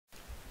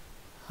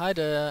Hi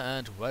there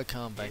and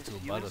welcome back Yes, to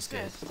you Baldur's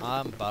Gate. insist.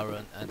 I'm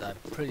Baron and I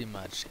pretty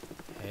much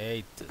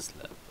hate this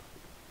level.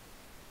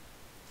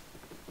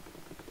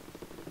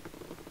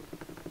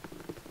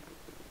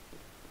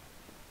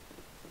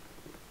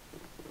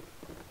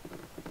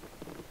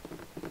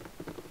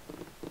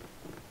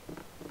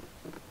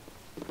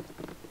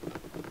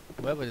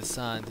 Whoever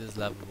designed this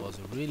level was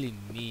a really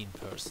mean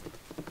person.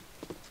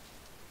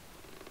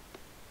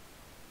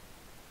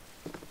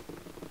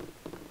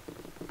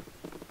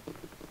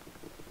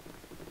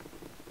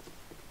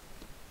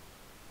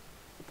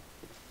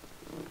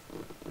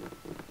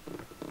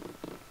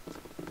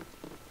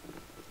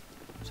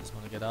 I just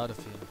want to get out of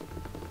here.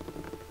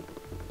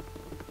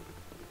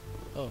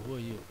 Oh, who are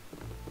you?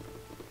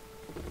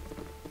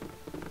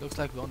 Looks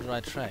like we're on the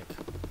right track.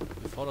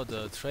 We followed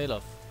the trail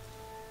of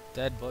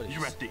dead bodies.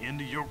 You're at the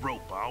end of your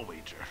rope, I'll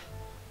wager.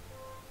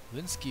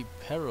 Winsky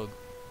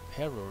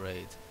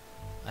Perorate.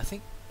 I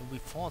think we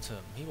fought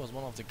him. He was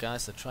one of the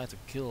guys that tried to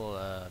kill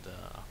the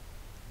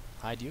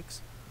High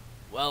Dukes.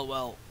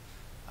 Well,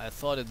 I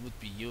thought it would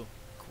be you.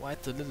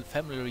 Quite the little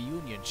family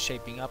reunion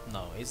shaping up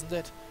now, isn't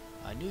it?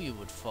 I knew you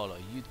would follow.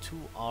 You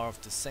two are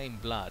of the same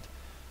blood.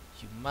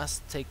 You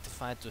must take the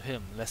fight to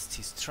him, lest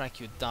he strike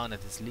you down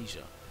at his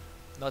leisure.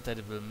 Not that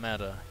it will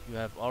matter. You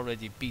have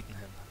already beaten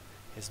him.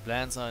 His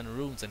plans are in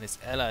ruins and his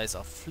allies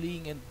are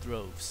fleeing in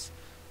droves.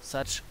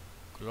 Such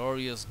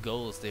glorious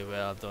goals they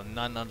were, though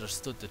none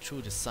understood the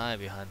true desire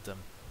behind them.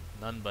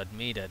 None but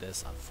me, that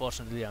is.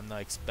 Unfortunately, I'm now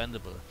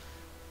expendable.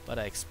 But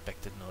I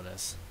expected no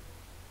less.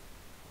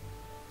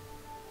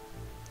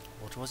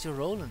 What was your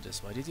role in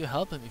this? Why did you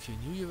help him if you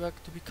knew you were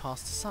to be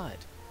cast aside?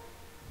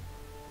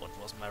 What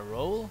was my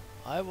role?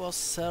 I was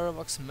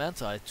Saravok's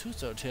mentor. I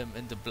tutored him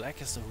in the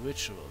blackest of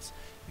rituals.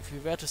 If we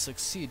were to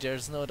succeed, there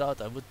is no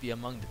doubt I would be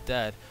among the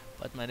dead,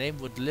 but my name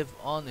would live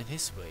on in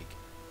his wake.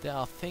 There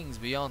are things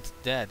beyond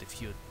death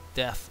if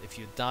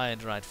you die in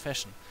the right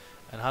fashion.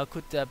 And how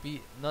could there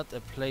be not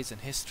a place in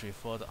history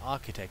for the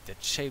architect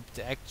that shaped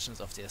the actions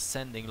of the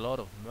ascending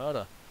Lord of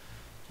Murder?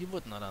 You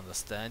would not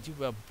understand. You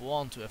were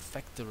born to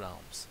affect the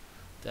realms.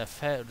 The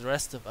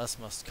rest of us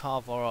must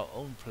carve our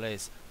own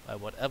place by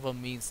whatever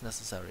means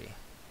necessary.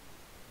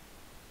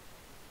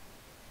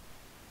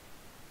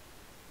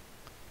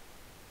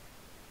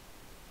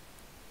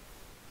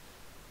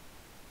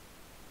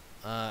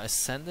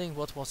 Ascending?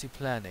 What was he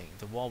planning?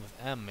 The war with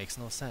M makes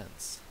no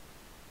sense.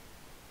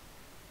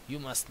 You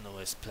must know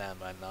his plan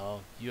by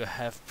now. You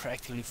have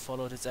practically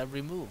followed his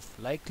every move.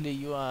 Likely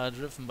you are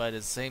driven by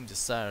the same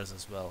desires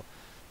as well,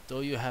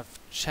 though you have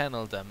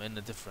channeled them in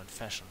a different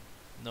fashion.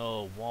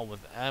 No, war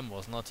with M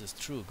was not his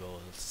true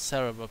goal.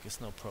 Saravok is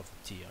no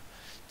profiteer.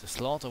 The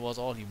slaughter was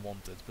all he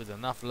wanted, with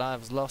enough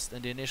lives lost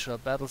in the initial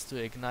battles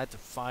to ignite the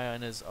fire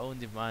in his own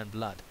divine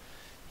blood.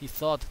 He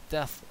thought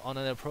death on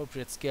an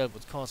appropriate scale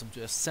would cause him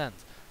to ascend.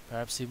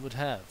 Perhaps he would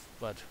have,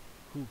 but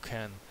who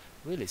can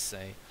really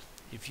say?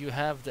 If you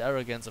have the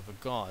arrogance of a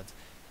god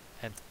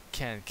and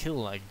can kill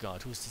like a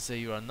god, who's to say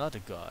you are not a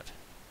god?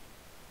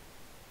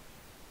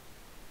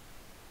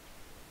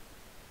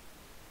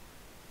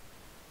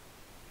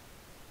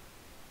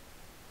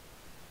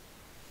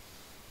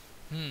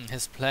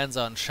 His plans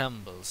are in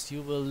shambles.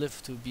 You will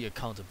live to be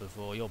accountable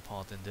for your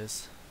part in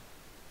this.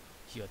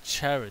 Your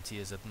charity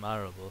is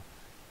admirable.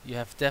 You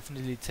have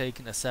definitely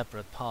taken a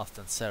separate path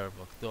than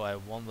Saravok, though I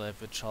wonder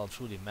if it shall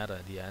truly matter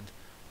in the end.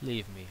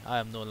 Leave me. I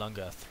am no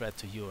longer a threat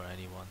to you or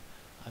anyone.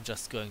 I'm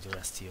just going to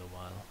rest here a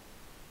while.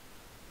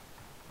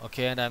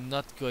 Okay, and I'm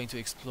not going to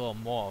explore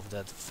more of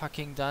that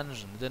fucking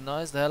dungeon. It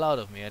annoys the hell out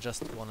of me. I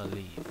just wanna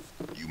leave.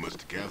 You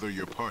must gather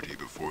your party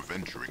before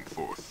venturing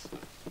forth.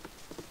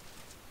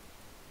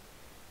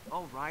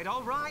 All right.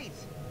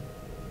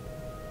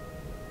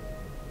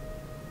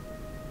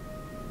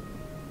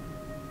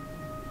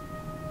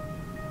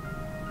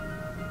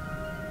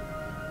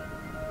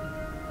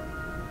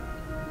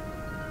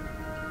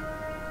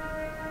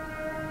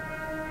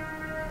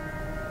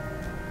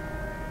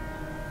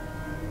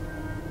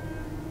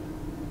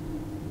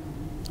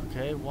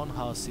 Okay, one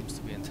house seems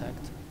to be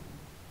intact.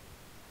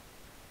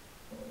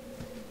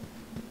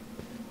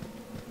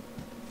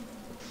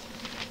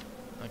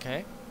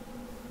 Okay.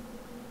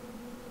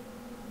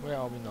 Where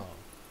are we now?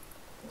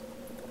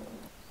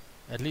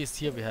 At least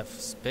here we have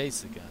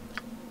space again.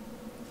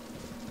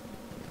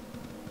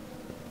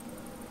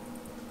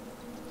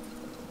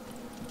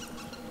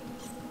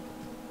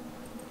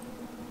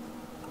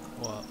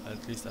 Or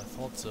at least I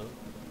thought so.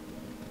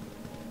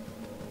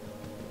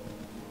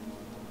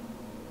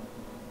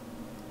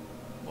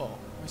 Whoa,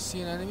 we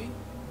see an enemy?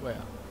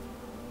 Where?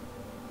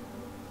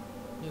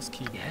 Here's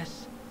Keegan.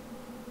 Yes?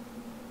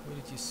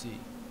 What did you see?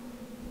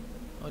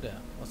 Oh there,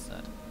 what's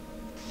that?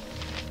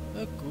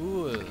 A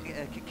ghoul.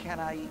 Can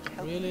I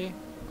help? Really?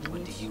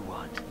 What do Ghouls? you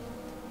want?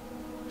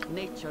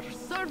 Nature's If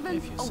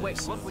servant you say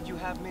awaits. so. What would you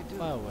have me do?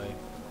 Fire away.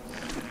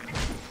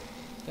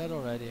 Dead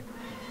already.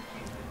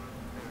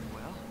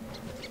 Well,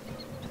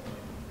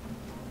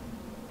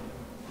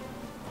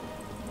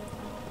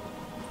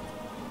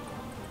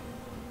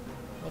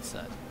 What's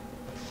that?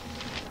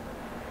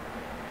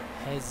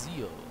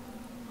 Hazio.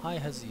 Hi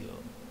Hazio.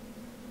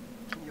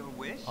 Your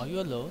wish? Are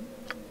you alone?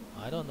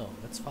 I don't know.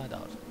 Let's find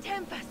out.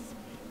 Tempest,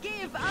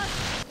 give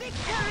us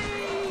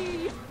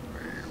victory!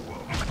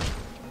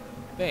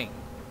 Bang!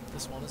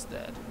 This one is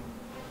dead.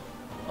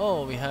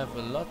 Oh, we have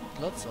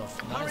lots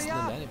of nice Hurry little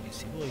up!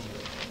 enemies. Who are you?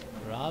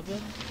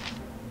 Raben?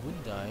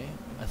 Bundai?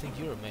 I think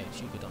you're a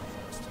mage. You go down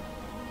first.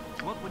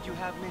 What would you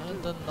have me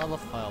And do? another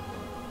fireball.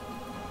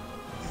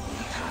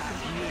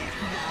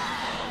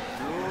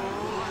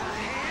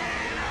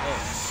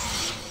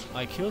 Oh,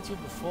 I killed you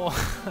before.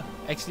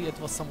 Actually, it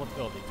was somewhat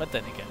early, but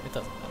then again, it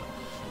doesn't matter.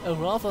 A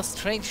rather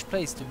strange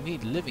place to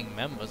meet living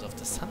members of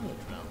the Sunlit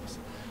Realms.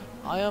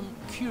 I am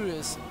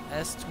curious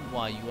as to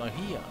why you are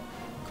here.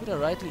 Could I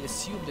rightly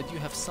assume that you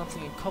have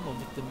something in common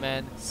with the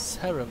man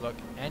Saravak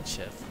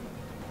Anchev?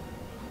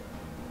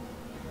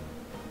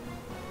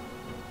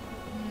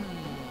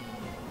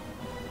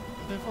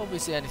 Before we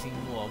say anything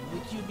more,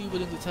 would you be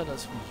willing to tell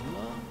us who you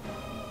are?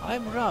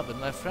 I'm Rab, and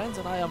my friends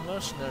and I are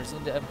mercenaries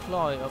in the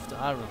employ of the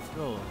Iron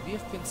Throne. We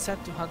have been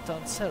sent to hunt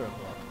down Saravak.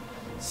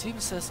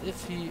 Seems as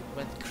if he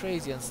went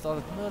crazy and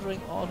started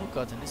murdering all who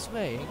got in his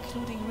way,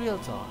 including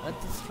Realtor, and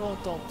the Throne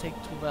don't take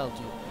too well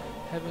to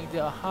having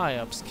their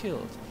high-ups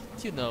killed.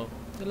 You know,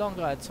 the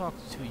longer I talk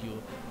to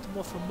you, the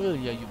more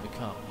familiar you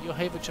become. You're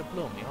Haven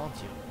Jablomi, aren't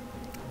you?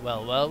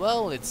 Well, well,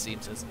 well, it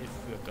seems as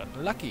if we've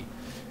gotten lucky.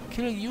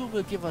 Killing you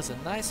will give us a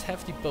nice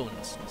hefty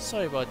bonus.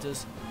 Sorry about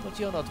this, but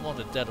you're not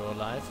wanted dead or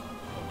alive.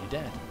 Only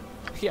dead.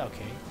 Yeah,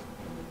 okay.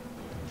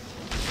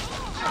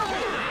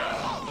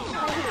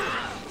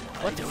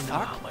 What the I don't know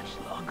fuck? how much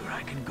longer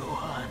I can go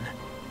on.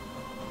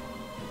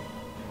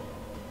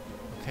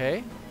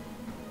 Okay.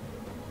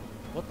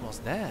 What was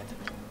that?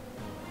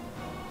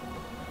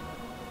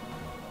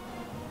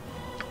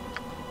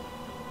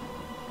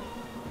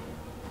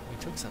 We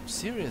took some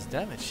serious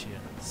damage here.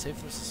 Save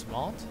versus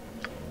Round?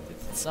 Did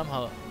it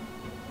somehow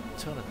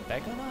turn it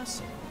back on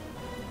us?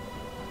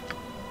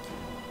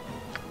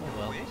 Oh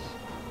well. Wish?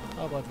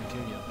 How about we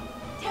kill you?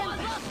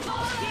 Tempest,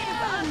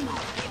 give us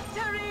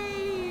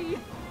victory!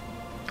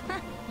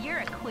 You're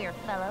a queer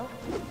fellow.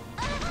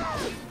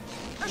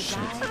 To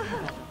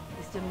die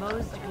is the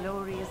most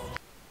glorious.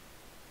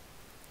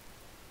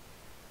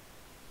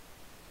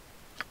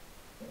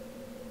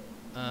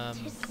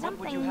 There's What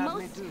would you something have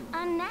me most do?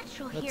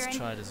 unnatural here, Let's and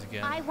try this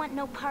again. I want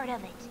no part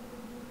of it.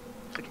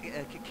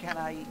 Can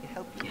I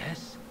help you?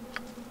 Yes?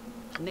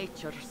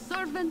 Nature's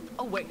servant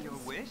awaits. Your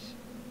wish?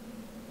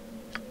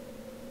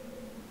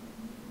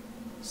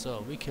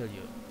 So, we kill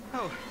you.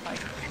 Oh, my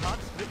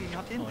God's really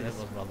not in Oh, that this.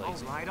 was rather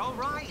easy. All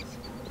right.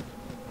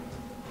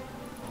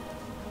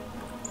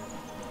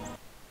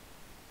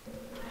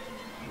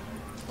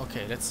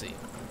 Okay, let's see.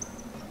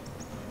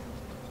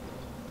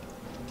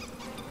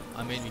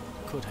 I mean, we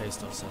could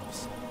haste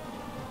ourselves.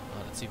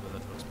 Let's see whether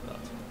that works without.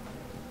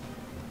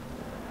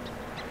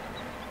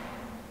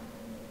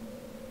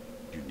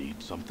 You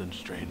need something,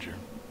 stranger?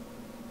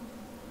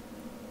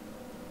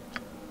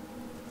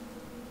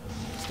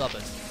 Stop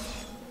it.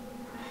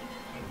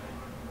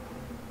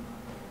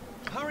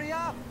 Hurry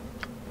up!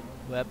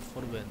 Web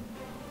for the win.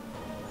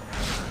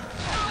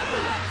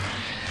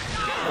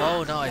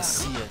 Oh, now I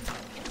see it.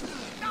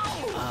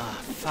 Ah,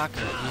 fucker.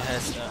 He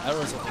has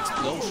arrows of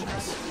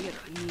explosions. We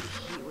need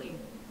healing.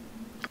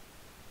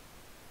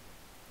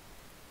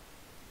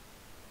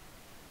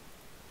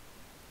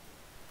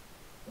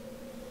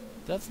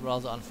 That's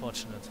rather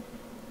unfortunate.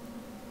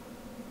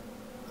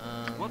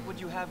 What would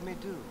you have me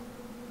do?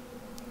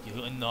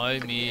 You annoy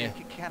me.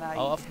 Can I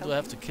How often help do I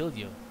have to kill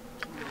you?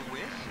 Your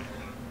wish?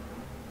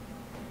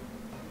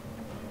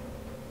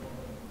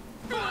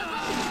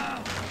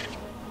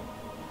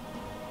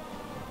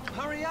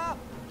 Hurry up!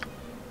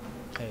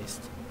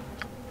 Haste.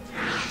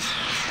 Fuck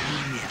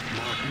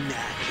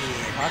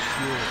Fuck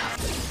you.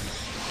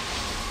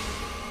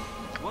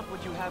 What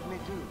would you have me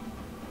do?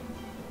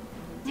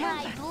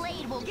 My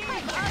blade will cut you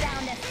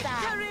down to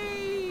size.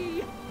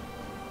 Victory!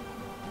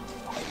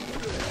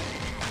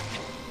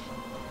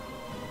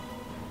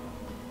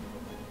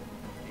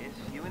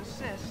 If you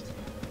insist.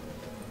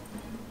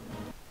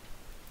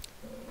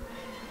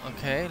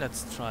 Okay,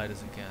 let's try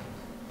this again.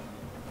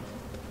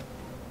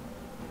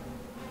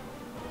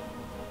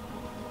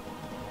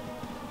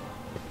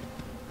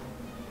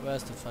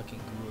 Where's the fucking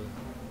ghoul?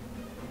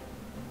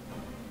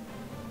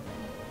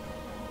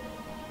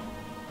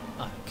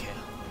 I don't care.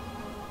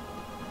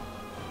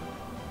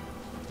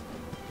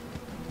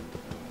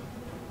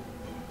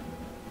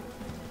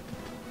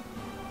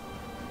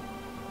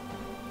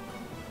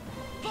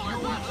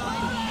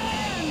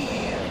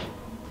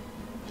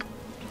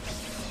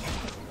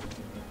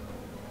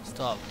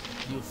 Stop.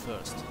 You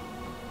first.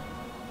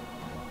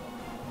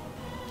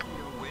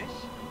 Your wish?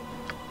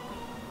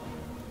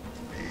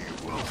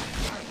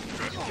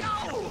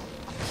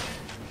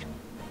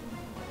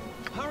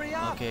 Hurry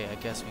up! Okay, I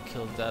guess we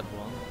killed that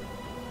one.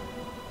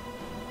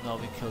 Now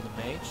we kill the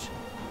mage.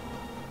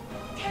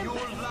 Your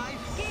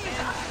life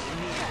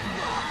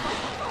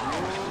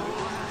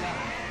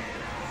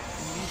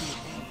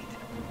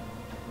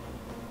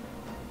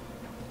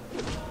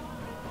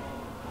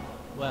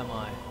Where am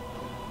I?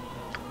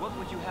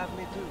 would you have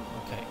me do?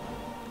 Okay.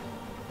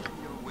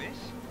 Your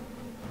wish?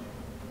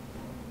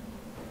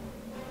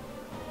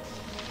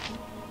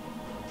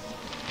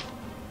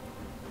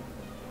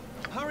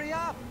 Hurry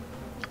up!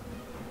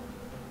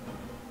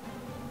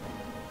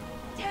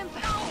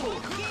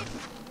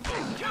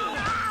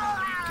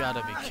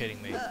 Gotta be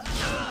kidding me.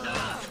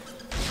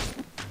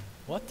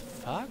 What the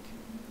fuck?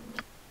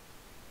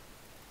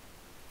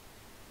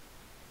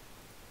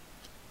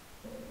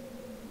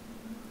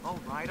 All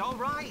right, all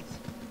right.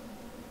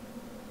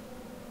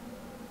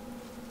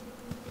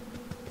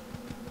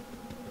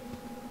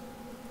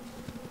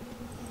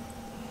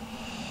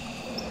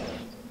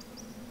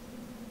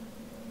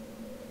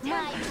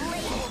 My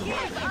blade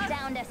will cut you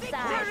down to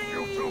size.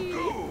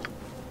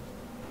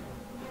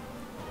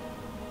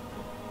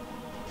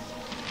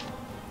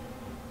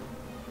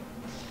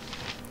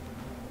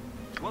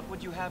 What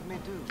would you have me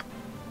do?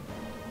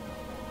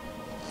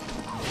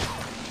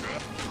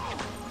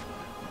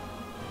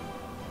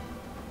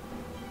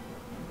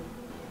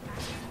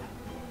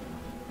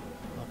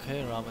 Okay,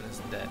 Ramen is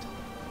dead.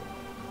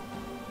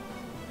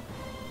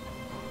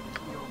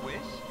 Your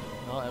wish?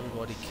 Now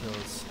everybody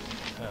kills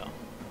her.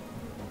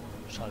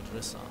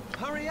 Chaldrissa.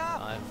 Hurry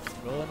up! I've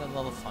thrown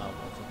another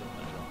fireball for good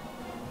measure.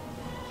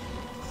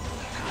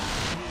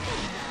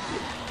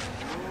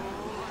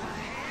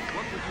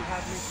 What would you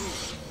have me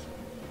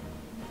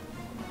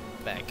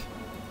Back. do?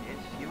 If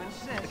you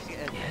insist.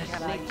 Yes.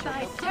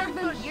 Thy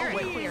servant You're a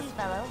awaits. queer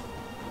fellow.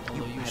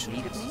 Although you have should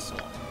need use of me? the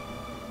sword.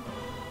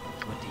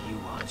 What do you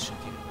Why want?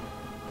 should you?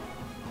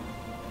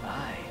 I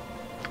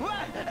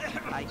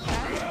I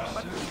can't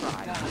but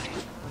try.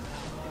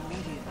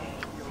 Immediately.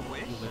 Your You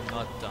wish? will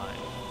not die.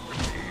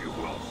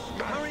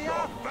 Hurry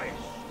up!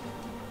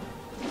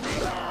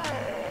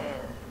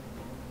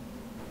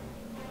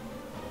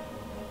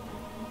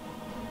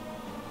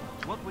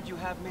 What would you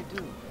have me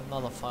do?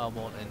 Another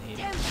fireball in here.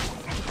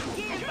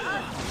 Give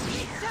us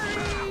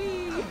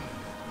victory!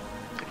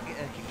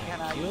 Can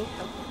I? You?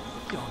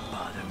 don't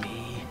bother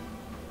me.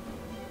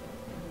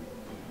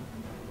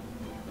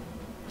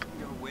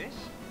 Your wish?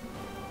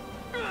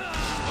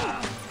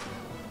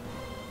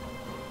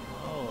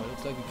 Oh, it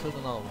looks like we killed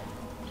another one.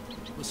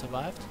 Who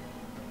survived?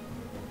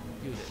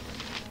 You did.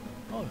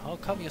 Oh, how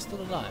come you're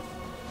still alive?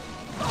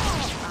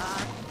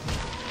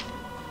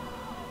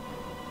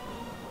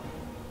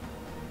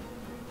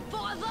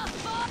 For the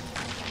fun!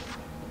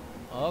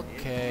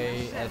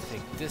 Okay, I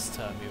think this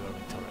time we were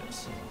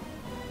victorious.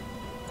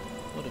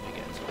 What did we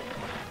get?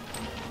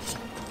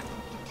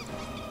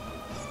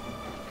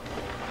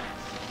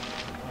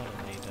 I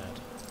don't need that.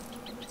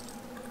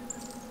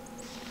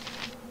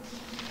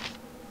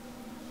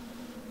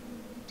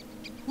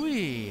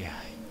 Whee!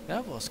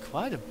 That was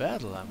quite a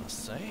battle, I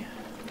must say.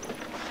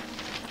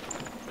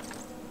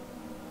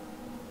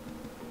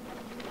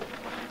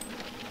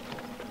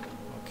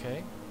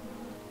 Okay.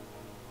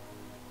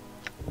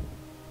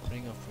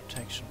 Ring of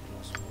Protection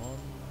 +1.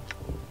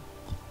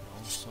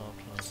 Longsword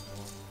 +1.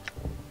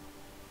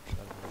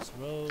 Traveler's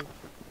Robe.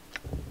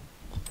 Ring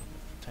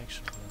of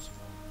Protection +1.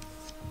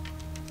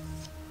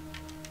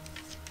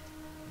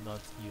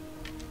 Not you.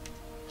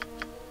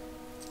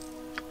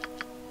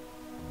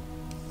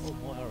 Oh,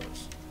 more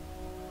arrows.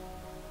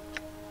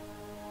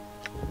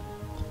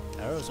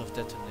 Arrows of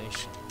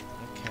Detonation.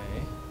 Okay.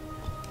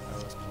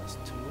 Arrows +2.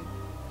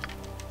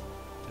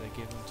 Did I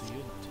give them to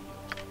you? Not to you.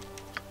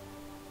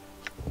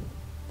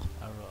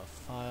 Arrow of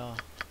Fire.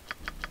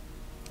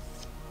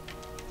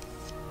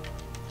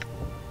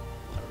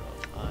 Arrow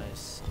of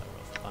Ice.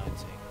 Arrow of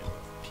Biting. Arrow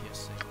of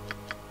Piercing.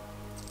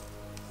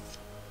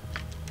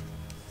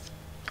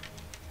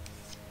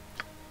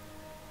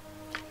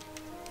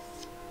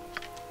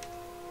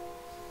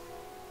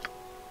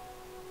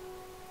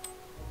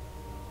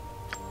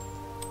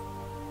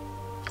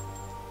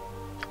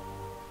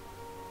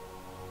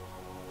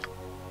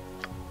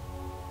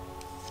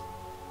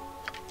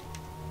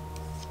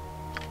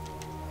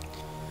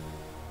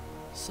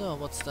 So,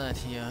 what's that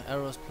here?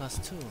 Arrows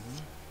 +2,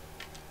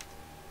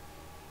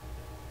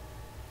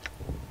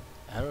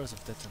 Arrows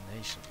of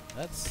Detonation.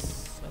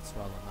 That's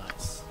rather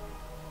nice.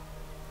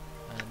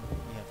 And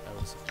we have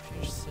arrows of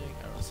piercing,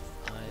 arrows of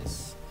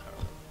ice, arrow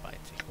of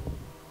biting.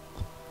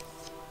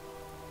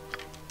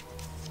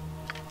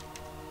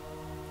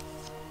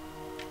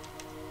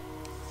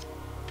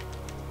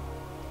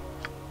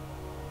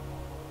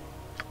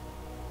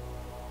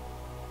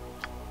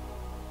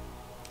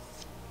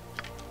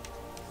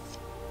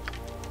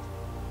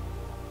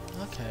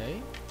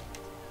 Okay.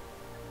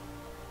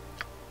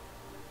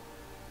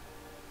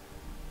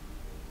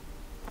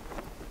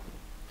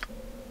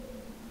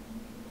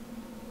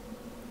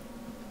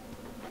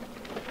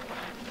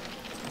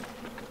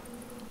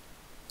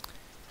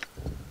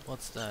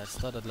 What's that?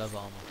 Studded leather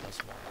armor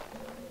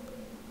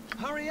 +1.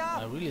 Hurry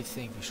I up! really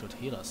think we should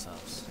heal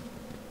ourselves.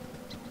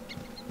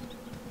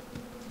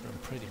 We're in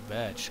pretty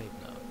bad shape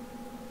now.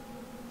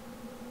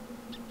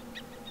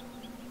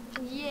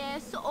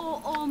 Yes,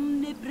 O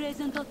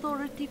omnipresent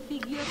authority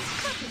figure.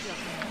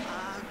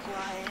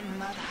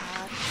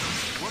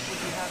 What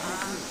would you have me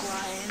do?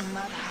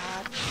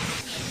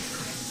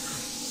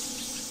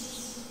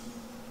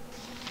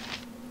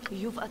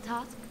 You've a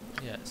task?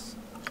 Yes.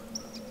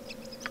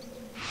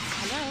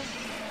 Hello?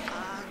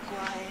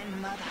 Agua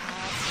in mud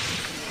hut.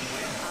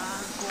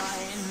 Agua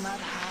in mud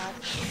hut.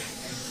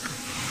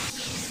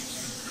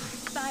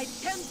 Thy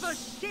temper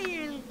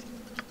shield!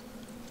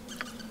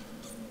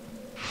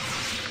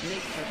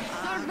 Nature's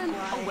servant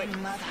Agua awaits.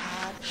 in mud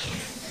hut.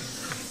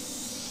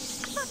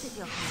 What is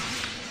your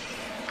command?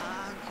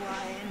 Agua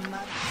in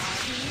mud hut.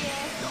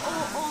 Yes, O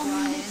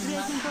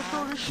omnipresent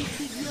authority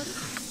figure.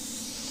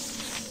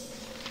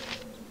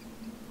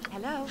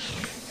 Hello?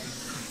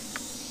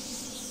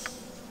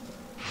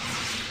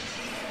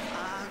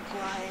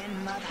 Agua in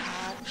mud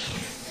hut.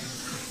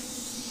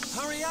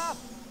 Hurry up!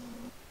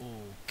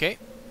 Okay.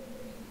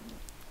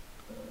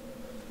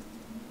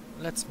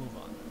 Let's move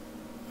on.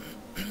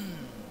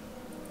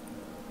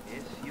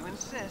 If you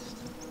insist.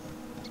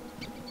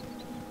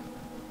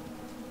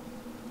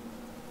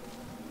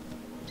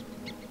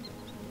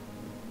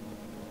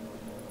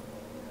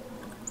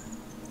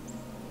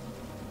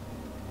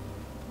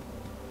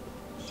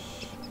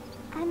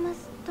 I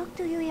must talk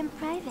to you in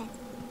private.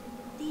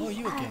 These Oh,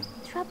 you are again.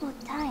 troubled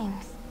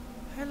times.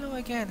 Hello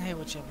again,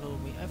 Hayward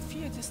Jablomi. I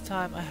fear this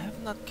time I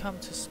have not come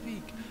to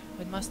speak,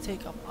 and must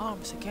take up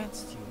arms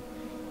against you.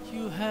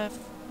 You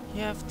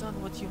have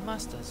done what you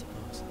must, I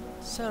suppose.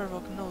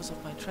 Sarevok knows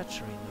of my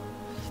treachery now.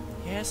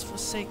 He has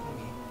forsaken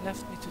me,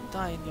 left me to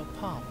die in your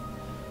palm.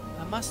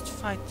 I must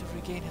fight to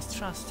regain his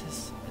trust,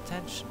 his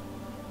attention.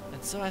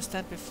 And so I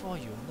stand before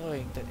you,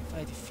 knowing that if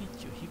I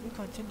defeat you, he will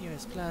continue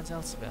his plans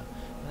elsewhere,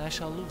 and I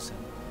shall lose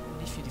him.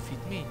 And if you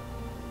defeat me,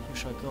 you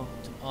shall go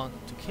on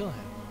to kill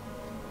him.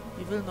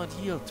 He will not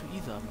yield to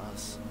either of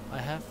us. I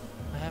have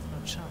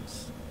no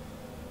choice.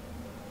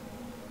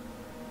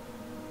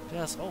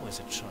 There's always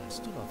a choice.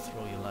 Do not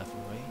throw your life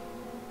away.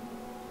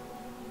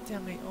 There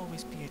may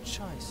always be a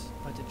choice,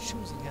 but the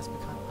choosing has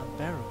become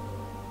unbearable.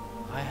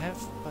 I have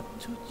but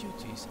two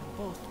duties, and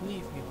both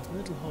leave me with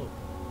little hope.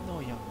 No,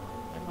 young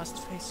one, I must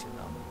face you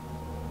now.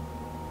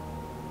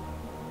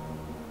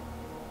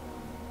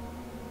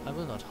 I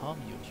will not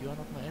harm you. You are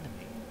not my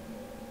enemy.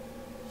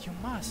 You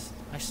must.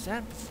 I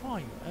stand before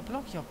you. I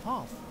block your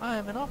path. I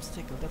am an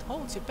obstacle that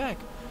holds you back.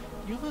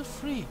 You will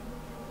free.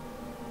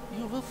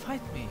 You will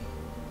fight me.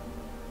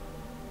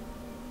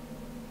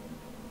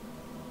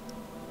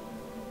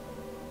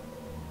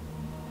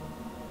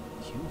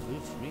 You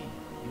will free.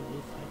 You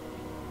will fight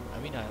me. I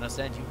mean, I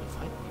understand you will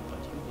fight me,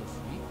 but you will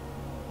free?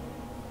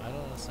 I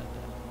don't understand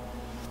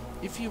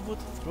that. If you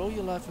would throw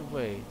your life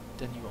away,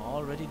 then you are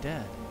already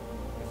dead.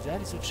 If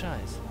that is your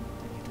choice,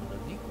 then you do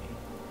not need me.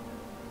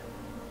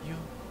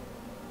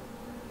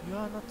 You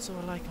are not so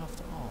alike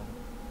after all.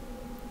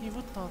 He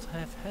would not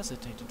have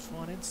hesitated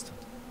for an instant.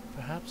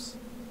 Perhaps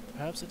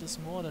it is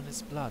more than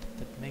his blood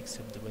that makes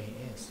him the way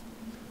he is.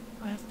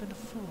 I have been a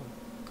fool.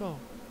 Go,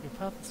 your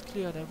path is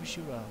clear and I wish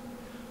you well.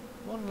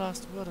 One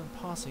last word in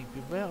passing,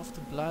 beware of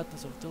the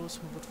blindness of those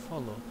who would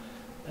follow,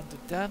 and the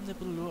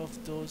damnable lure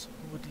of those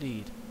who would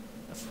lead.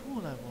 A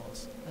fool I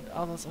was, and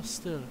others are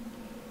still.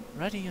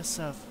 Ready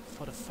yourself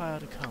for the fire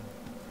to come.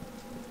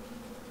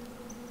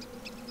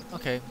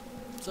 Okay,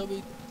 so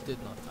we did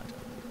not fight her.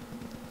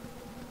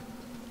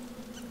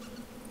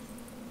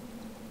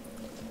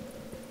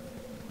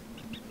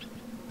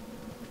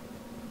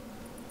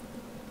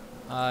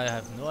 I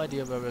have no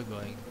idea where we're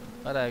going,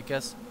 but I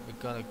guess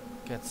we're gonna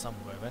get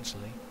somewhere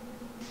eventually.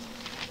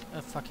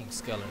 A fucking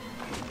skeleton.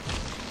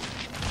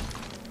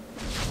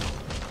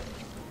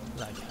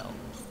 Like hell.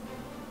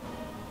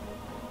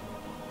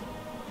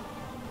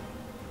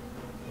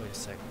 Wait a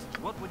second.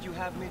 What would you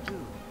have me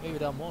do? Maybe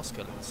there are more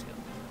skeletons here.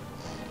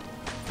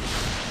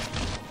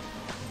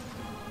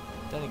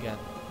 Then again,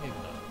 maybe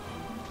not.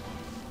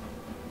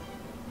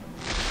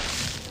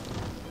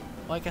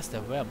 Well, I guess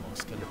there were more Your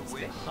skeletons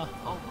wish? there. Huh.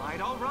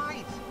 All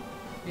right.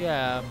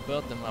 Yeah,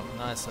 build them up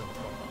nice and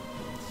proper.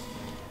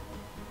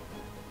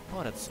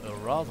 Oh, that's a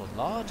rather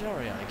large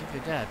area, I give you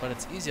that, but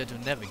it's easier to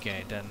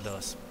navigate than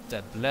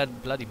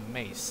that bloody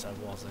maze I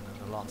was in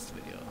the last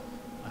video.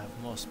 I have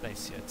more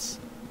space here, it's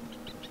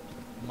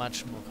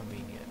much more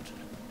convenient.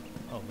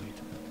 Oh wait,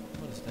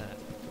 what is that?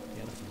 The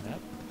end of the map?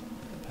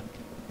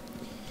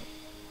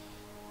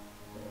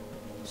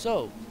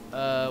 So,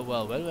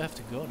 well, where do we have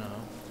to go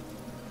now?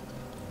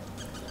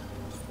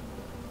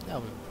 Yeah,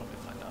 we will probably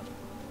find out.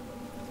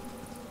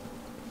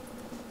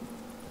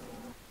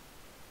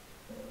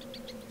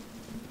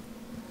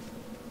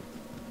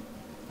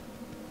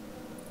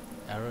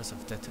 Errors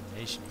of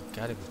detonation, you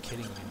gotta be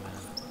kidding me,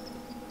 man.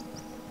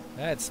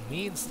 That's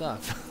mean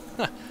stuff.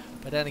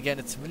 But then again,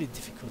 it's really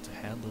difficult to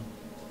handle.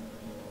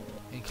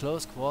 In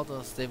close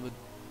quarters, they would...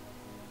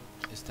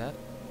 Is that?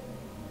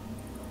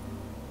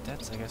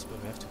 That's, I guess, where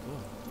we have to go.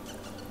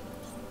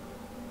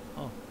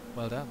 Oh,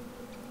 well done.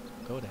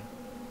 Go there.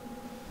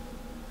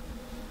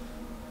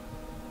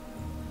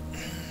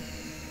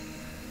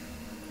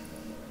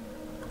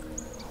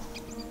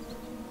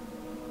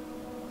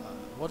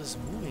 What is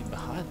moving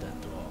behind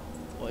that door?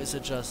 Or is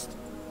it just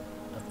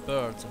a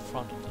bird in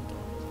front of the door?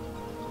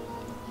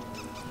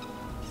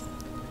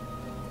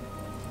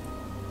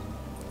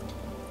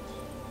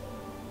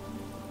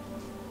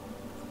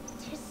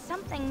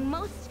 something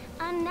most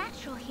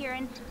unnatural here,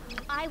 and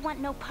I want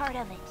no part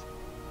of it.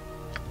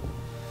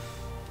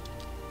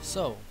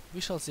 So, we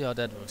shall see how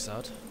that works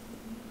out.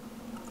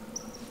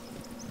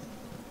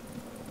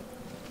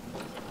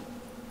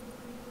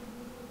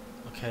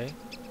 Okay.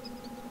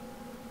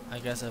 I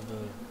guess I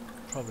will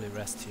probably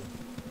rest here.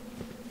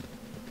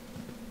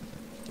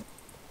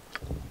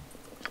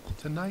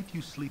 Tonight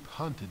you sleep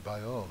hunted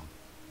by all,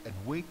 and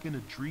wake in a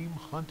dream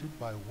hunted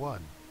by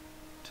one.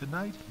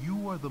 Tonight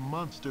you are the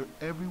monster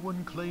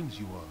everyone claims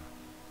you are.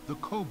 The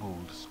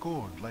kobold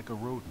scorned like a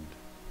rodent.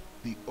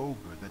 The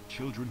ogre that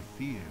children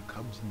fear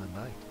comes in the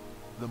night.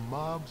 The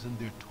mobs and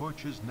their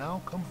torches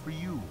now come for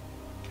you,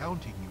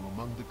 counting you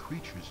among the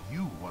creatures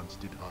you once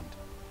did hunt.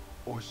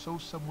 Or so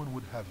someone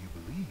would have you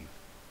believe.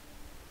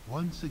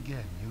 Once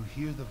again you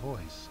hear the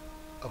voice,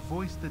 a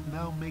voice that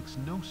now makes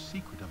no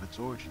secret of its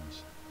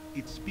origins.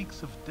 It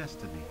speaks of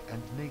destiny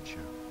and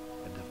nature,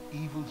 and of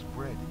evils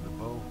bred in the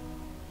bone.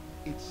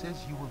 It says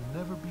you will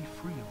never be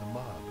free of the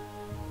mob,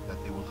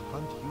 that they will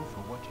hunt you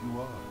for what you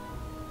are.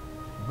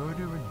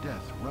 Murder and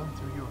death run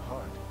through your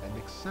heart, and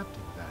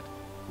accepting that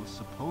will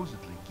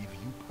supposedly give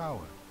you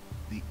power.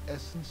 The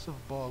essence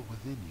of Baal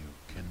within you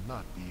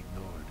cannot be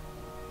ignored.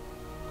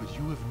 But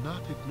you have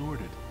not ignored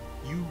it.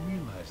 You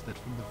realize that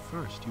from the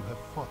first you have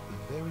fought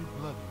the very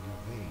blood in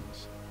your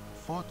veins,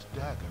 fought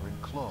dagger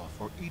and claw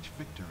for each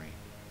victory,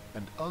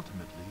 and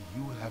ultimately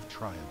you have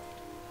triumphed.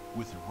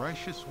 With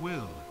righteous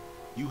will,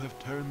 you have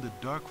turned the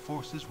dark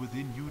forces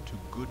within you to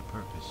good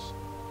purpose.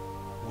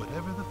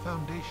 Whatever the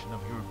foundation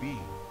of your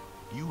being,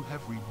 you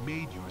have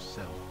remade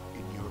yourself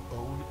in your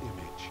own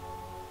image.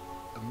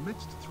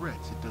 Amidst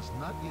threats it does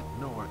not yet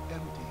know are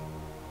empty,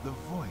 the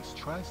voice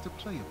tries to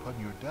play upon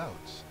your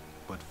doubts,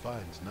 but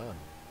finds none.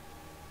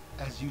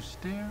 As you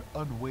stare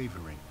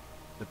unwavering,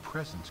 the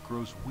presence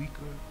grows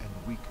weaker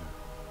and weaker.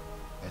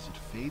 As it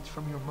fades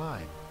from your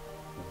mind,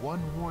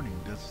 one warning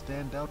does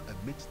stand out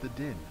amidst the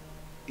din.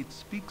 It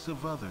speaks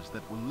of others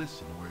that will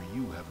listen where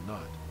you have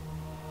not,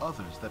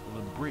 others that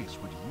will embrace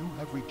what you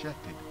have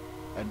rejected,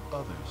 and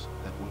others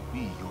that will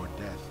be your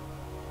death.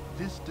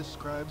 This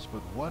describes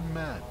but one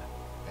man,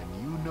 and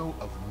you know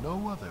of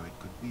no other it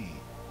could be.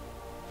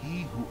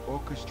 He who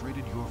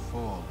orchestrated your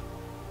fall,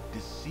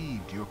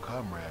 deceived your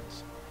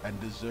comrades, and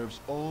deserves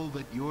all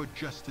that your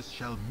justice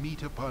shall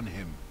meet upon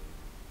him.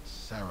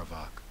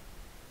 Saravak.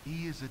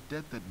 He is a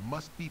debt that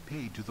must be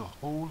paid to the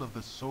whole of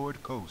the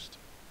Sword Coast.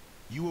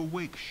 You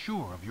awake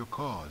sure of your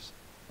cause,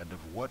 and of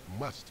what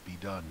must be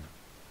done.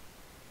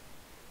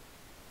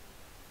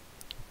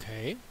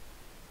 Okay.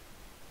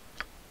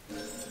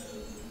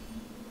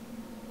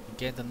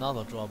 Get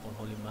another drop on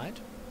Holy Might.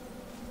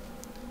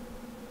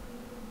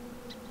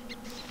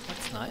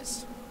 That's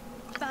nice.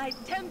 Thy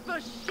temper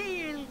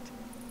shield!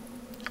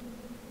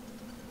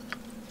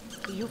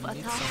 You've We need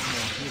attacked. some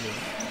more healing.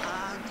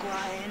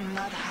 Agua in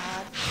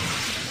Madhat.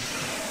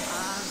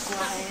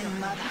 Agua in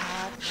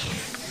Madhat.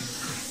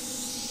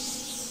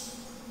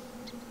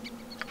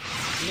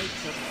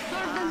 Nature's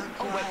servant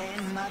Agua awaits.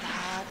 in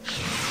Madhat.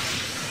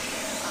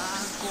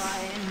 Agua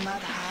in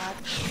Madhat.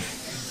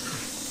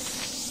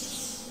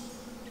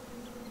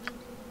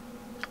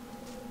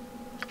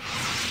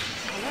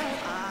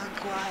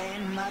 Agua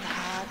in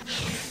Madhat.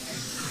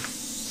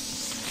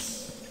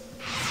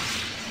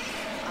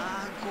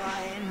 Agua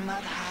in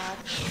Madhat.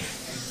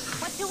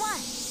 What do you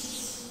want?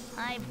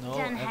 I've No,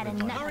 done had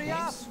everybody, enough of Hurry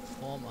up. this. please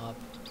form up.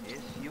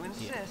 If you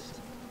insist.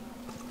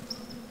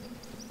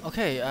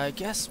 Okay, I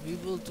guess we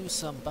will do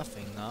some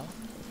buffing now.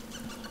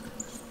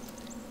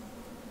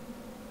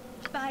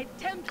 Thy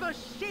temper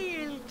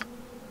shield!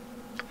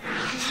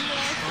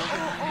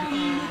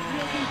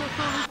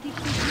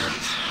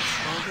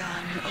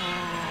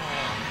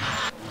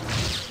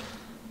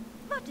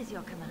 What is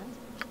your command?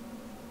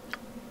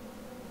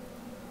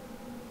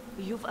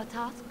 You've a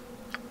task?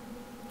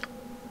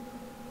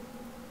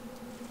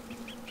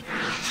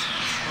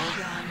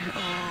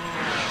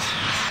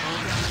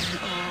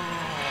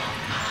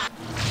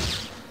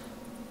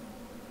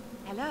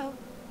 Hello?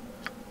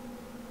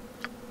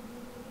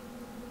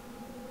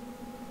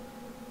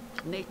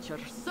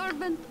 Nature's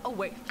servant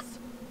awaits.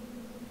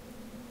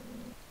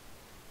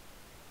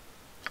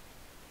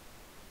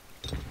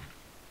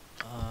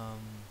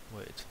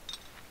 Wait.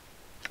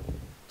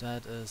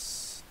 That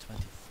is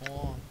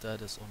 24,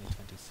 that is only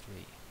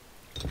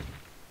 23.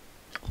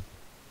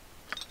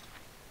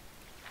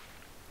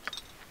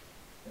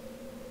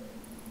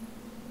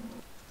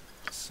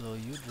 So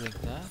you drink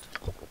that.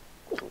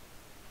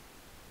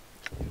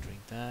 You drink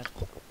that.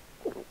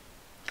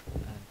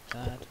 And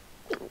that.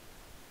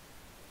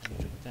 You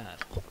drink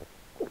that.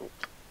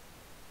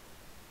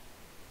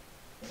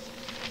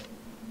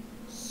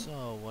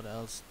 So what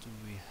else do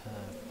we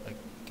have? I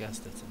guess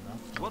that's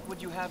enough. What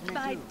would you have me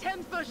Thy do?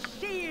 temper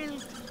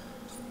shield!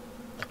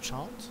 A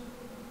chant?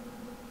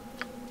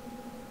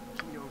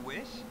 Your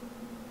wish?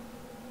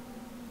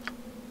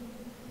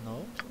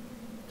 No.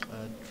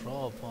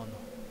 Draw upon.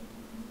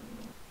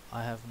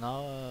 I have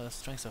now a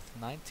strength of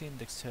 19,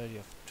 dexterity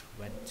of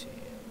 20.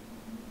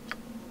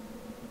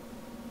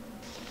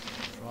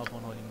 Draw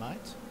upon Holy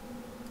Might.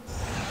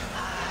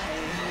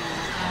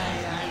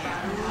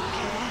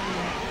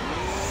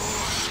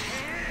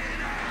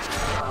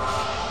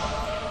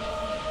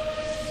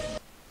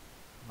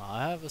 Now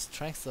I have a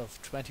strength of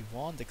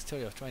 21,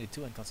 dexterity of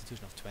 22, and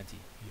constitution of 20.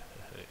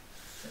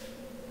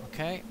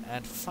 Okay,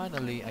 and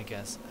finally, I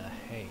guess, a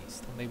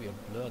haste, or maybe a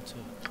blur too.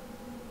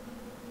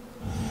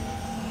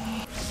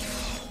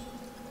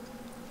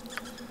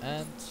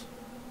 And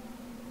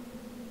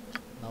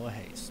now a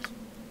haste.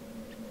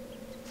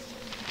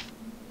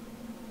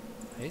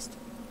 Haste?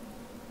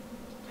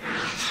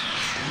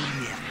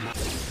 Hurry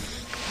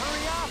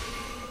up!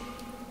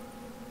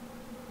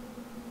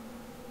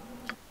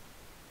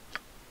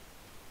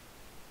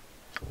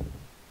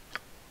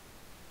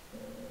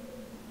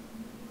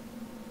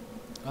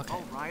 Okay.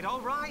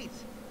 All right.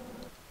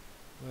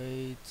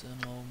 Wait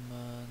a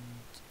moment.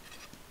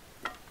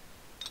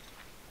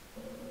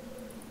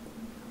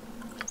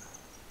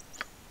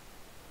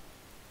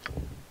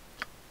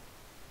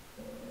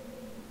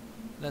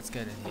 Let's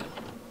get in here.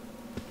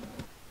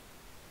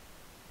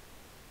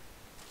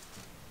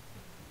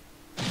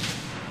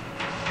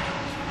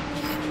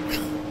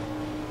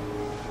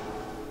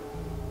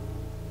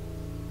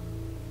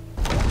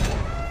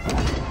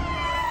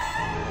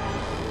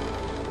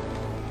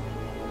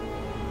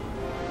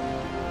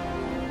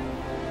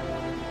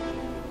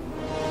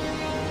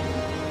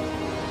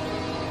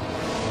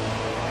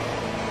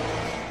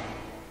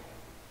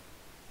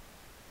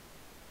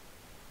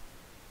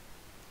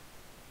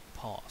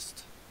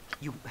 Paused.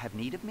 You have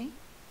need of me?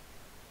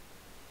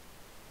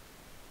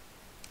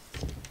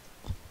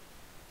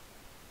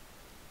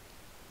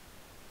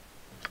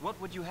 What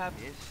would you have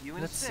if you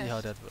Let's insist? see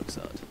how that works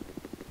out.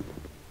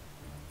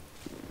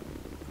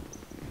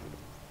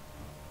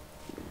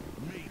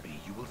 Maybe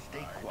you will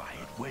stay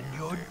quiet when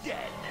you're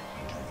dead.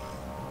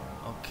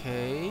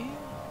 Okay.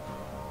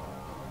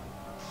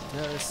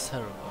 There is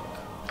Sarabok.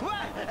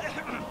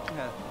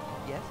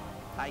 Yes,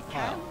 I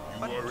can, You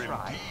but are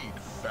try. indeed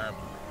family.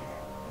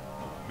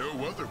 No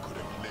other could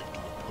have lived to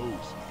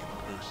oppose me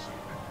in person.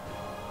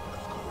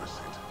 Of course,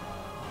 it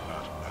will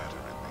not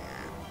matter in the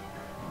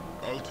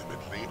end.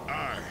 Ultimately,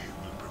 I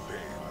will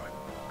prevail,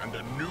 and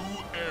a new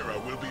era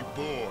will be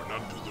born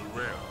unto the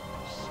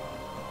realms.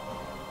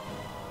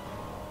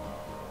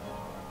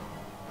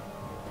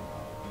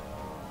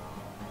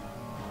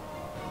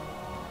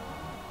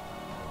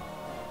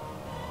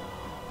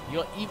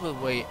 Your evil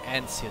way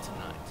ends here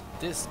tonight.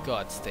 This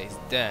god stays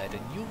dead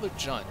and you will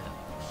join him.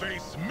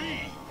 Face me!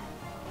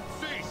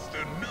 Face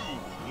the new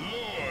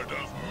Lord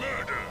of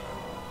Murder!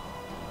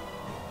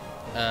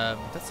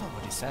 That's not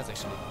what he says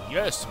actually.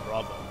 Yes,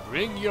 brother,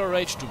 bring your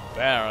rage to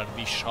bear and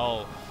we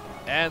shall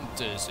end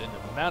this in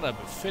a manner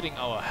befitting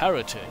our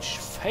heritage.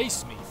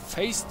 Face me,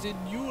 face the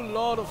new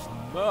Lord of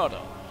Murder.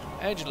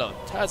 Angelo,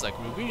 Tazak,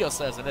 reveal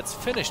yourselves and let's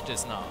finish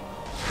this now.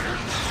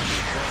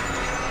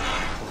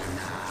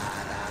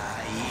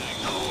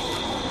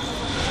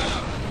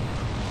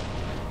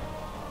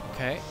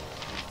 Okay,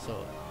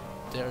 so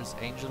there's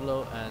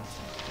Angelo and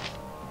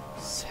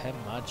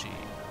Semaji.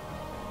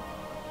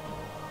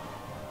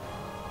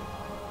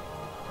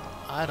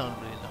 I don't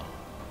really know.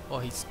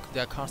 Oh,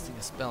 they're casting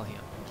a spell here.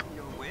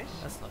 Your wish?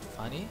 That's not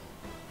funny.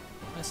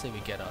 I say we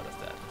get out of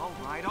that. All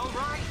right.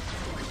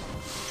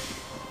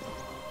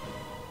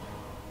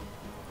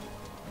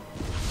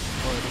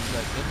 Oh, it looks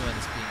like Inman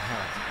is being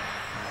held.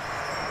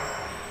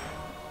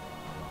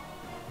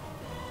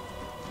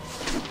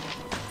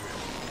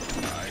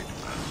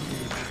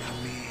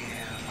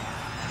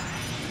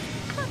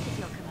 What is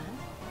your command?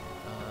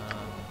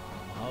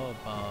 How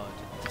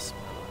about this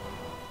one?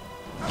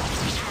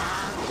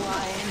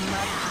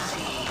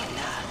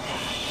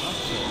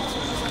 Okay,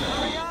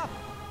 Hurry up!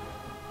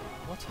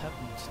 what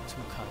happened to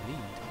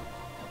Khalid?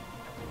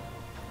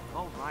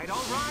 All right.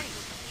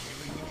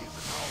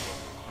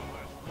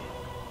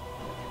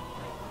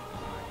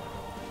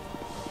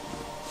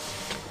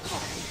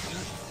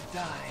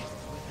 Die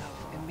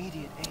without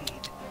immediate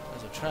aid.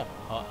 There's a trap.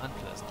 How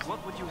unpleasant.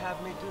 What would you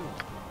have me do?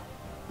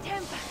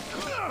 Temper,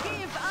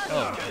 give us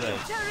Oh, great.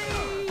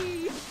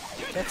 victory!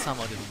 That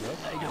somehow didn't work.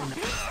 I don't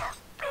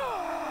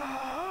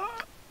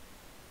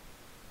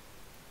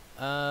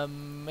know.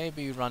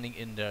 Maybe running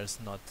in there is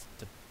not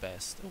the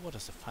best. Oh, what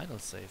is the final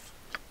save?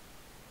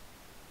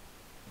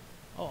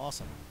 Oh,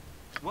 awesome.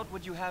 What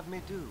would you have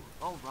me do?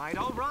 All right.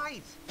 Oh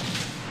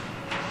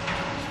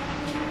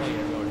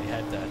yeah, we already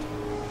had that.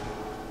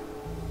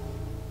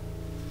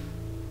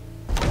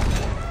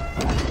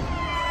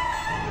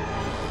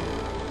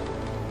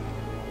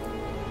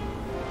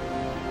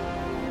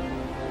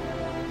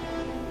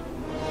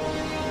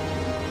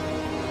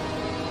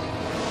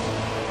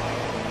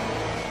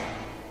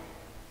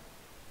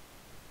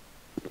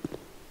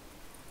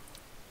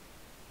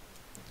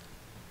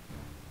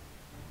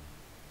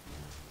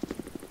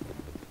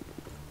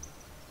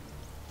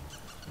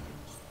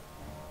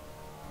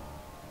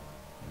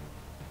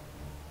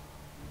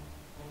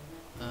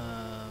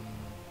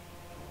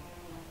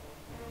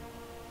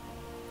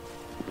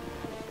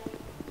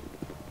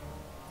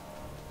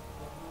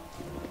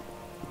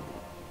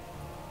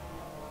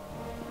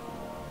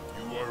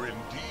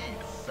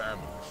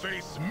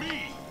 face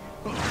me!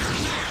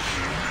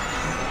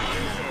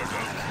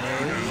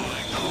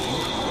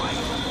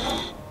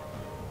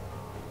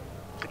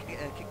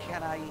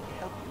 Can I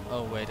help you?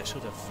 Oh wait, I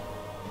should have.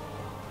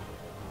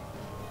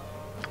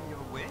 Your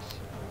wish?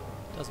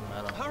 Doesn't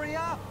matter. Hurry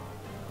up!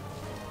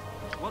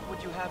 What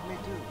would you have me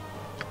do?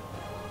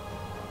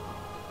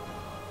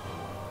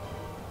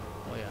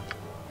 Oh yeah.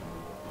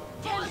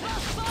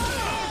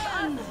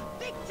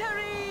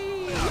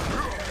 Victory!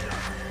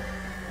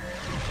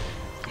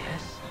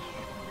 Yes?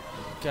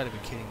 You gotta be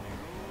kidding me.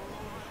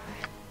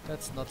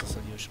 That's not the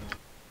solution.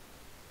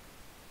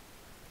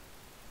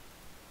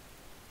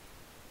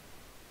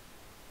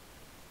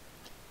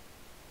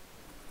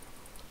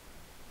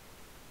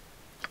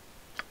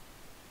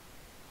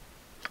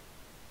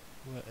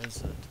 Where is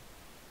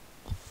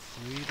it?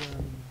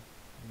 Freedom,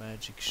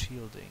 magic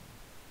shielding.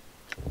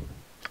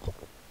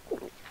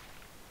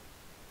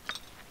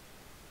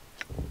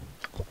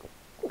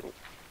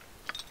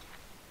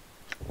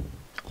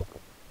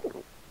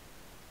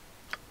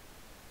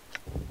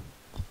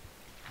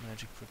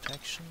 Magic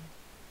protection.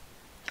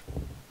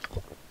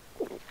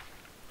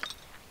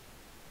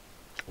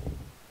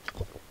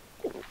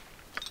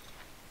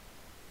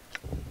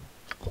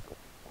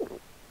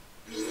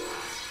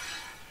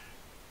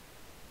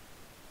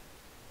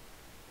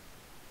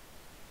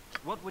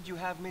 What would you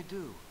have me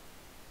do?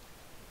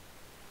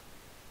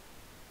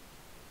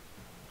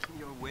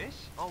 Your wish?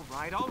 All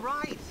right, all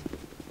right!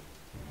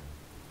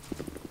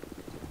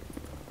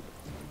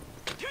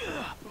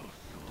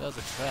 There's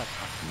a trap.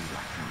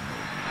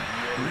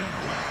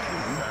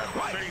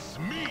 Face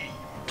me!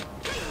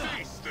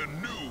 Face the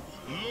new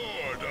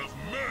Lord of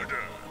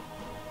Murder!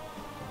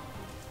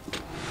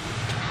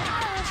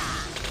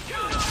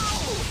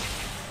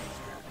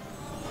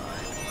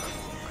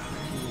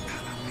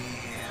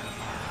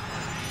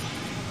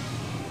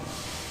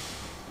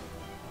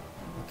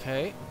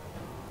 Okay.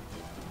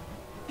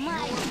 Your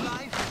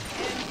life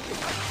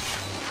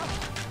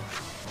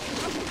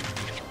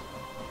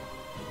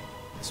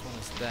This one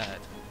is dead.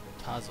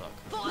 Tazok.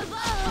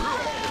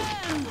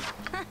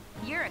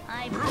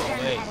 I've done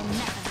Wait. had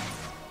enough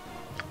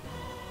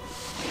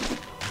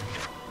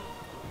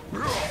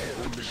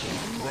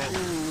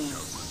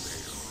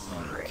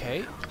of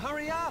Okay.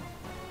 hurry up!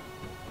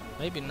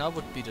 Maybe now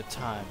would be the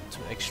time to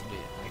actually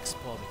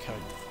explore the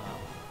character file.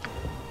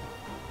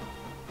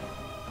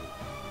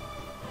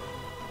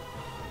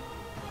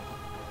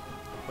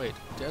 Wait,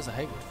 there's a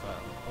Haywood file.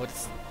 Oh,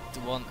 it's the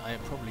one I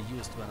probably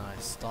used when I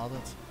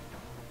started.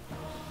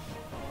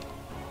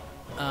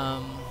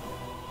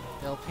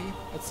 LP?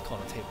 Let's call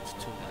it Haywood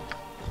 2 then.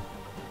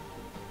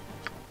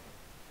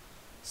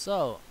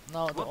 So,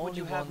 now the What would only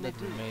you have one me that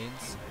do?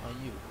 remains are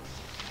you.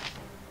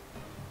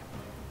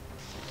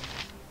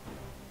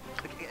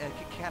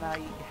 Can I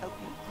help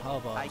you? How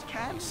about I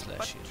can, slash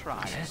but you?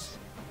 try. Yes.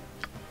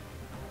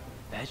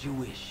 As you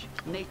wish.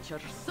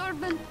 Nature's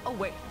servant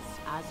awaits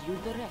as you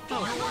direct.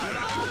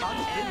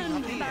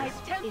 Unfinished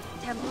By deeds.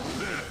 temple.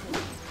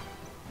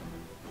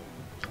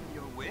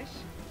 Your wish?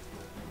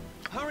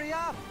 Hurry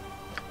up!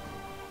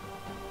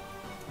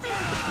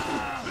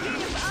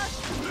 Give us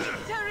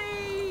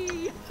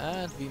victory!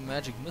 And we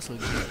magic missile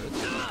killed it.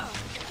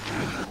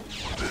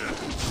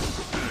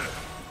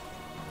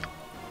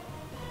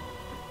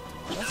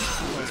 Just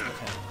because we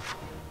can.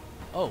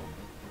 Oh,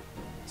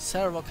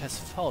 Sarevok has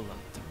fallen.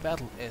 The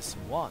battle is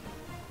won.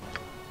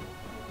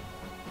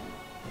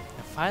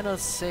 A final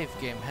save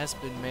game has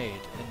been made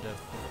in the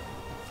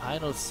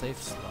final save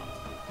slot.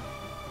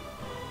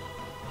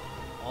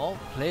 All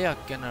player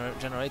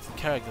generated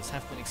characters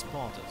have been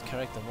exported.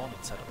 Character 1,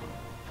 etc.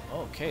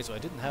 Okay, so I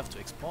didn't have to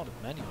export it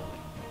manually.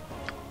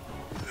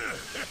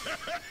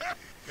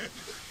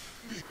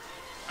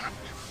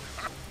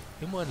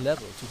 Human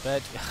level, too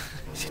bad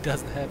she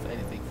doesn't have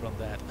anything from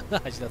that.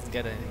 She doesn't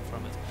get anything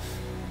from it.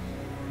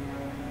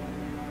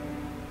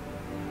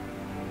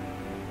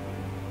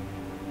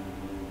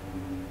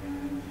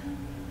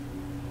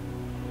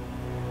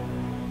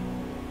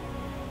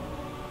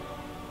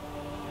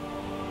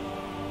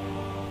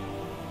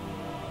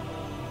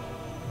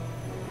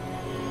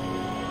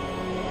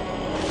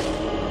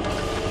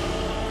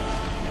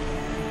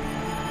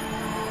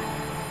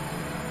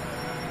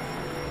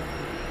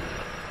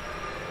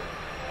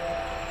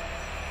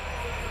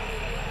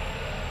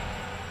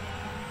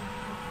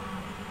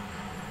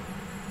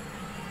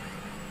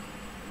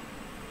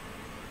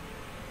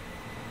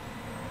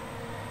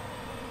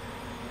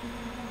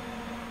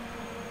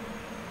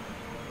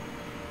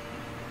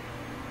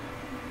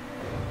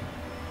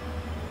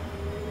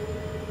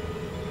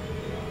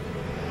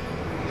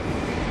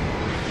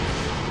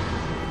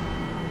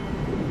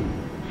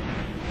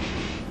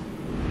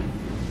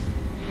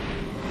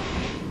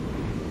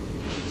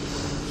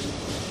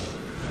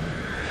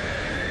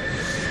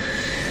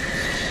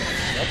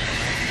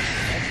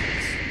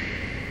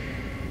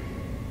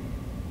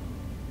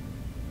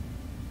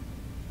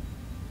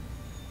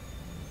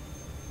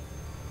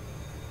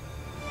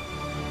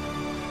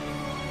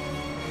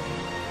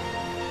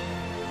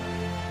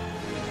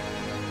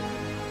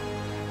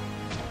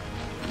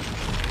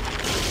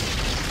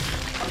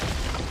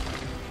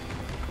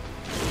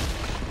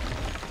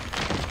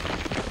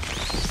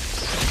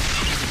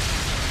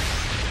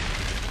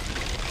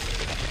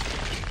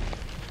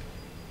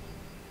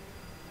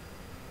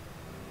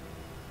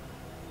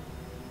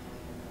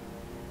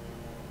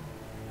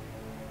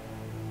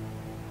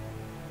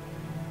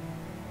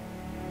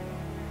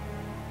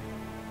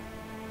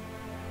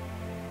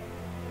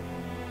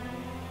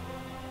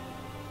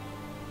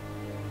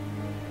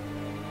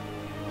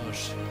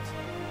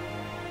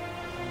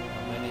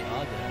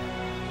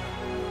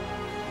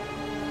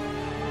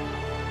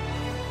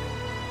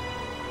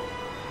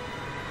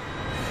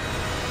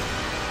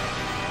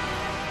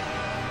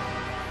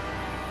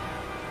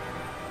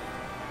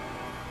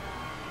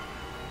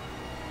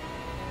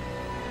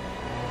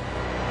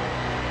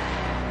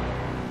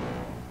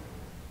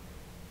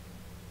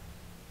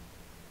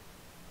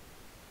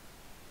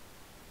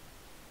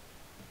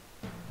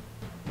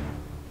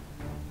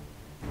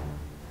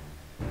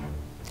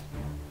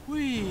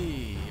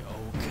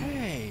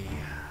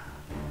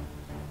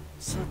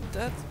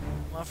 That,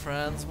 my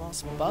friends,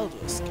 was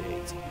Baldur's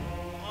Gate.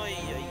 Oi,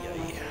 oi,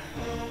 oi.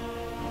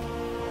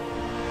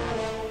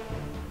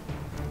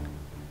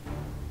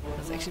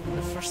 That's actually been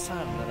the first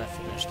time that I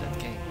finished that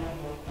game.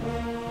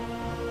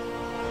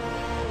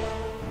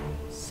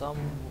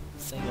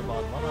 Something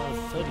about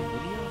 130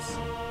 videos?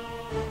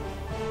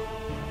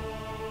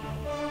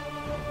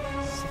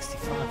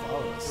 65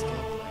 hours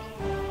gameplay.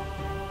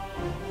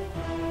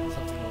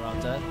 Something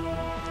around that.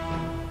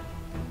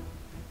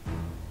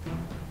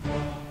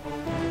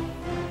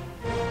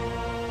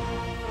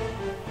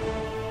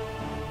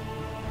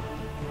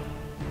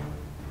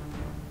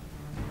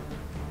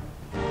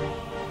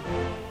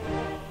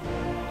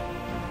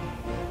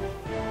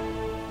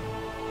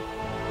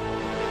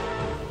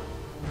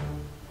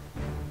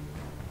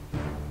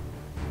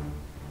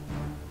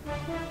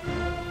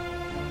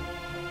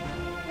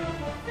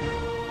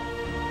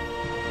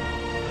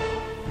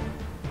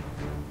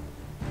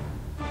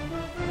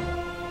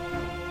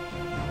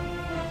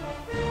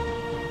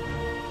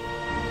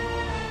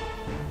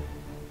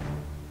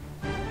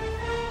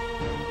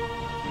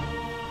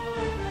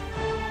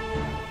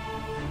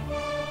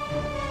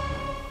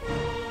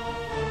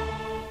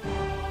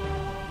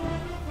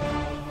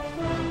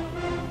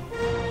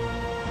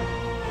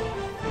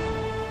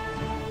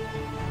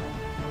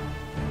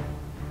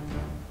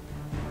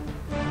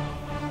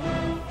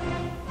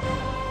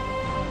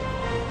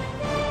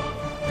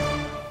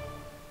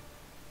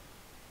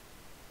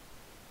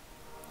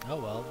 Oh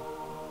well.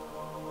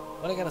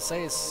 What I gotta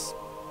say is,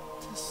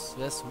 this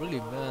has really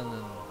been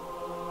an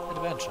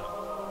adventure.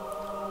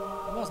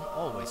 It wasn't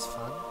always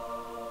fun.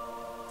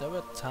 There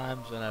were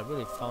times when I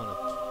really found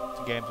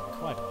the game to be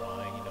quite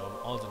annoying, you know,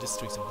 all the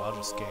districts in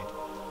Baldur's Gate,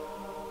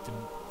 the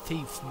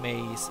thief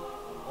maze,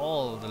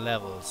 all the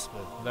levels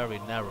with very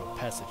narrow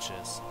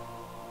passages,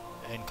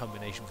 in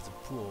combination with the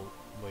poor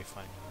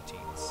wayfinding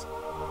routines.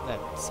 That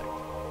was sick.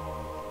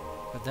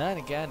 But then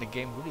again, the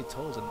game really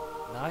told a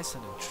nice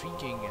and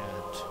intriguing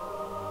and,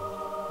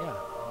 yeah,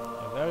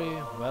 a very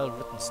well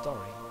written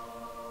story.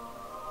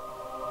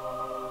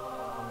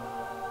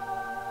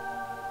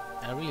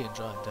 I really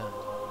enjoyed that.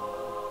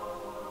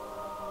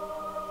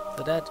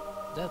 So that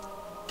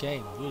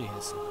game really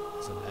is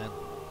a landmark.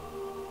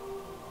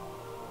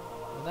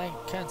 And I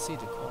can't see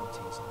the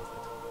qualities of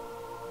it.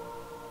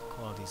 The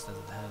qualities that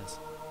it has.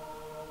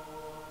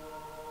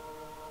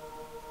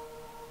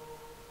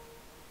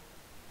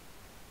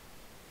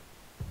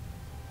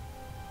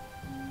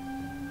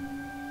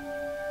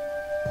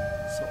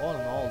 So all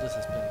in all, this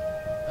has been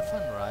a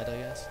fun ride, I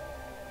guess.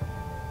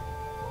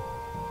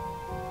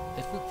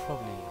 It will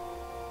probably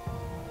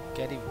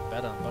get even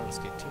better on Baldur's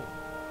Gate 2.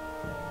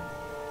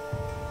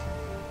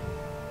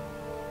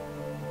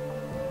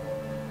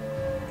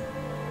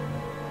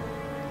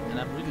 And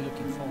I'm really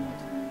looking forward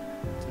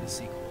to the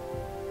sequel.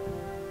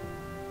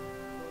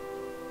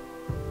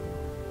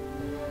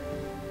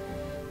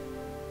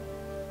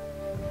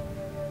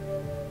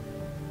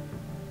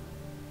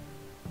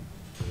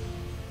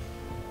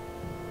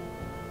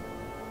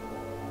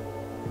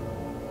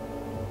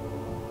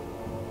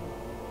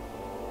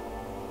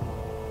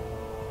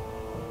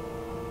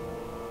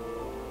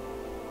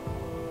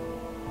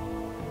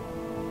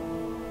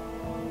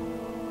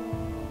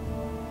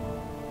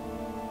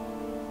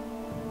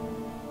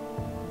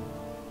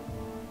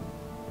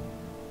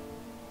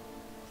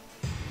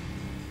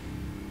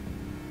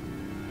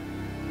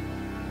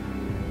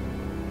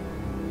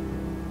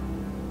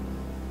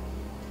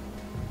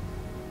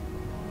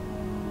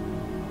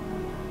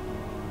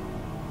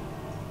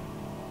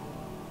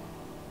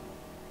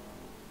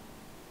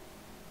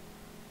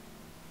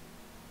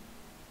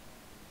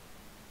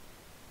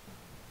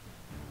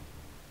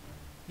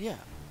 Yeah.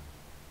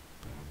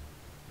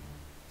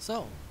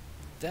 So,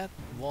 that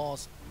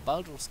was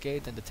Baldur's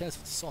Gate and the Tales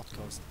of the Sword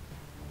Coast.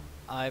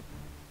 I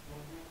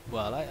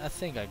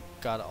think I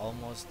got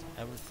almost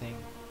everything.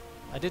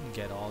 I didn't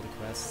get all the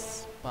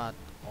quests, but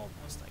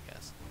almost, I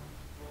guess.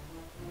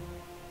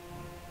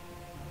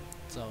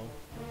 So,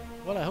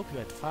 well, I hope you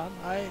had fun.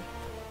 I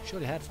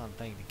surely had fun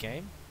playing the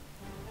game.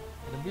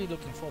 And I'm really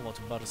looking forward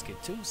to Baldur's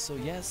Gate 2. So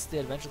yes, the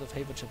adventures of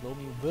Hayward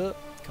Chablomi will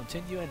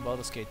continue in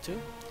Baldur's Gate 2.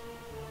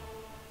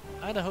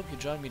 And I hope you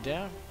join me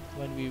there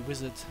when we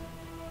visit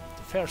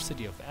the fair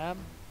city of Am.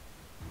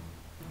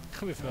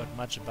 We've heard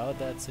much about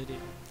that city.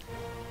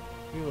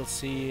 We will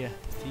see the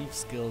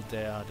Thieves Guild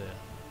there.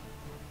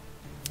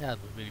 Yeah, it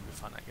will really be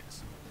fun, I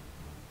guess.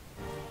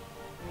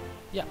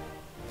 Yeah,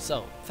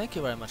 so thank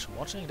you very much for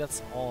watching.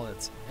 That's all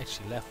that's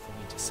actually left for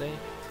me to say.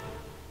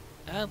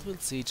 And we'll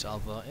see each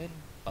other in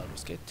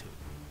Baldur's Gate 2.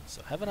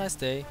 So have a nice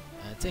day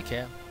and take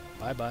care.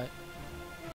 Bye bye.